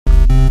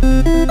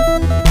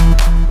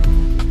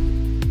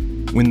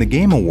When the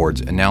Game Awards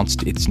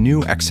announced its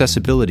new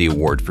Accessibility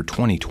Award for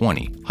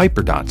 2020,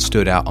 Hyperdot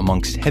stood out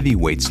amongst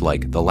heavyweights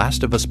like The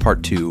Last of Us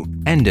Part 2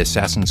 and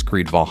Assassin's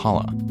Creed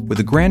Valhalla.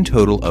 With a grand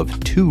total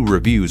of 2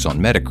 reviews on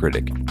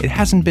Metacritic, it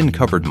hasn't been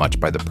covered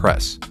much by the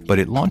press, but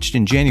it launched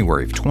in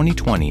January of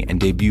 2020 and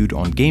debuted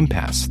on Game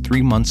Pass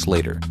 3 months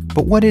later.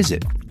 But what is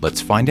it?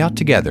 Let's find out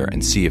together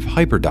and see if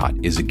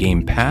Hyperdot is a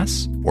game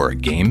pass or a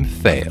game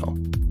fail.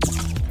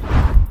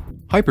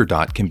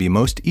 Hyperdot can be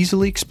most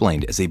easily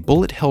explained as a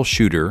bullet hell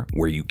shooter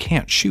where you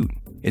can't shoot.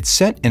 It's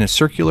set in a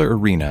circular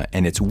arena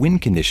and its win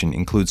condition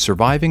includes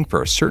surviving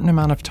for a certain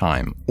amount of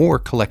time or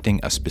collecting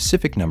a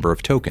specific number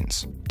of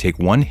tokens. Take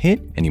one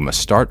hit and you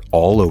must start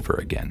all over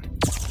again.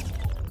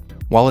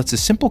 While it's a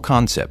simple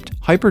concept,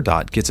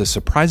 Hyperdot gets a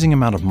surprising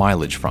amount of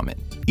mileage from it.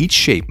 Each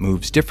shape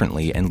moves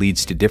differently and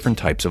leads to different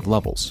types of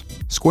levels.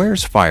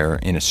 Squares fire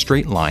in a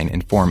straight line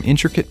and form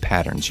intricate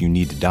patterns you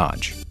need to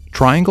dodge.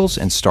 Triangles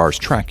and stars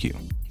track you.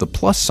 The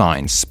plus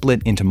signs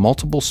split into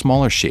multiple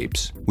smaller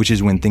shapes, which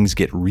is when things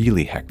get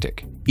really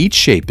hectic. Each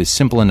shape is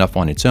simple enough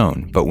on its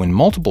own, but when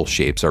multiple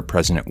shapes are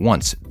present at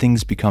once,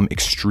 things become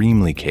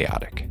extremely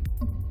chaotic.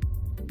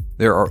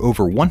 There are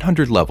over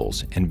 100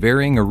 levels, and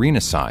varying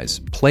arena size,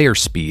 player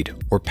speed,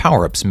 or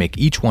power-ups make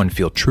each one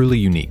feel truly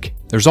unique.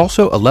 There's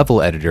also a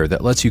level editor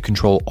that lets you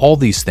control all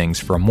these things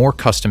for a more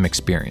custom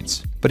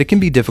experience, but it can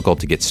be difficult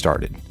to get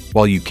started.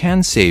 While you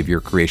can save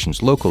your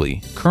creations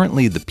locally,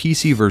 currently the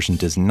PC version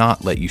does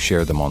not let you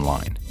share them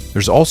online.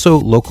 There's also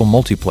local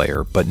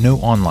multiplayer, but no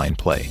online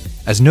play.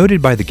 As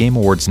noted by the Game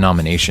Awards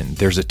nomination,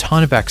 there's a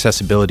ton of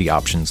accessibility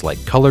options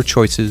like color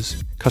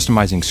choices,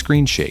 customizing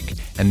screen shake,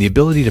 and the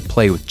ability to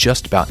play with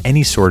just about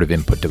any sort of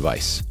input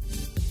device.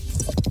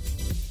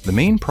 The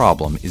main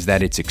problem is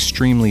that it's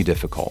extremely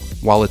difficult.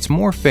 While it's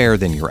more fair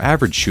than your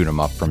average shoot 'em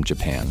up from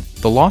Japan,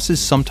 the losses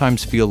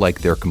sometimes feel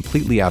like they're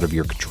completely out of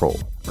your control.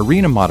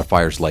 Arena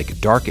modifiers like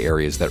dark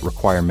areas that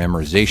require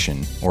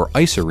memorization or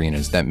ice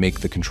arenas that make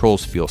the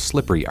controls feel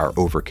slippery are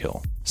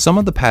overkill. Some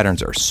of the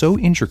patterns are so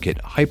intricate,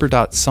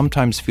 Hyperdot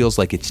sometimes feels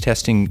like it's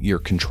testing your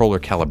controller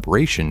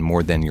calibration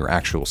more than your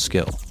actual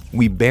skill.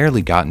 We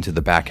barely got into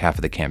the back half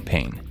of the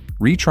campaign.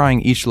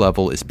 Retrying each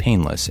level is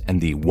painless,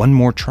 and the one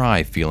more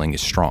try feeling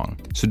is strong,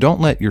 so don't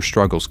let your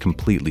struggles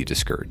completely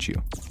discourage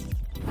you.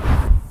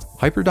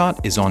 Hyperdot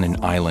is on an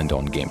island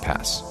on Game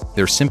Pass.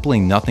 There's simply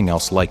nothing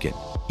else like it.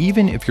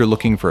 Even if you're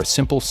looking for a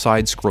simple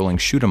side-scrolling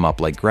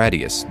shoot-'em-up like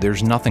Gradius,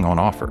 there's nothing on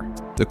offer.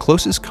 The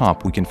closest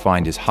comp we can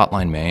find is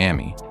Hotline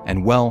Miami,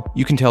 and well,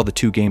 you can tell the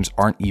two games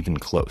aren't even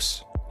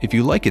close. If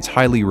you like its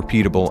highly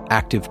repeatable,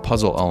 active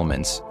puzzle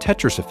elements,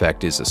 Tetris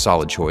Effect is a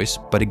solid choice,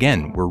 but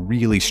again, we're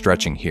really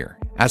stretching here.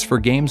 As for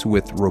games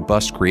with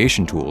robust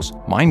creation tools,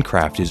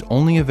 Minecraft is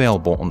only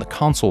available on the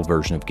console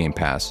version of Game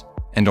Pass,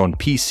 and on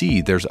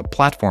PC there's a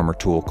platformer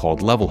tool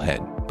called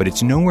Levelhead, but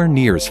it's nowhere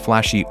near as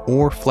flashy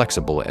or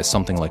flexible as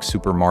something like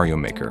Super Mario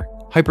Maker.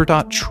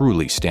 Hyperdot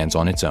truly stands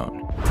on its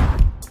own.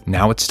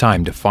 Now it's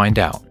time to find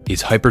out,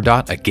 is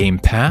Hyperdot a game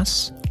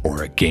pass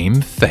or a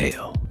game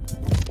fail?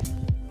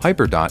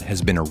 Hyperdot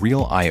has been a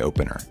real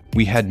eye-opener.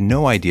 We had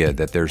no idea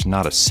that there's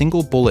not a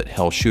single bullet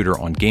hell shooter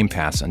on Game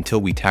Pass until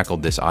we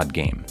tackled this odd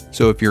game.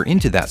 So if you're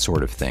into that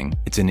sort of thing,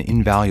 it's an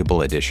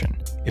invaluable addition.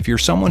 If you're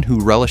someone who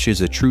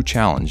relishes a true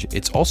challenge,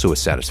 it's also a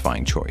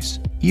satisfying choice.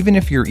 Even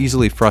if you're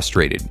easily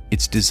frustrated,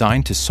 it's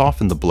designed to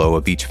soften the blow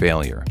of each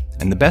failure.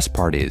 And the best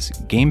part is,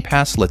 Game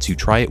Pass lets you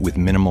try it with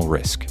minimal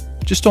risk.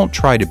 Just don't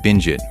try to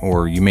binge it,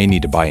 or you may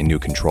need to buy a new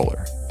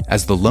controller.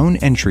 As the lone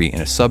entry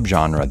in a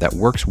subgenre that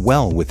works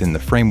well within the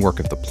framework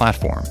of the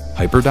platform,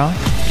 Hyperdot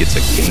gets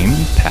a Game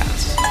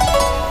Pass.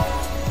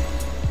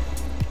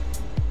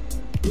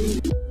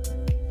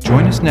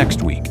 Join us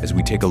next week as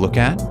we take a look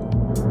at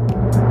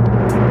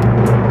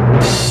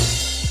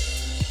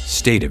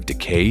State of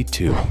Decay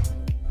 2.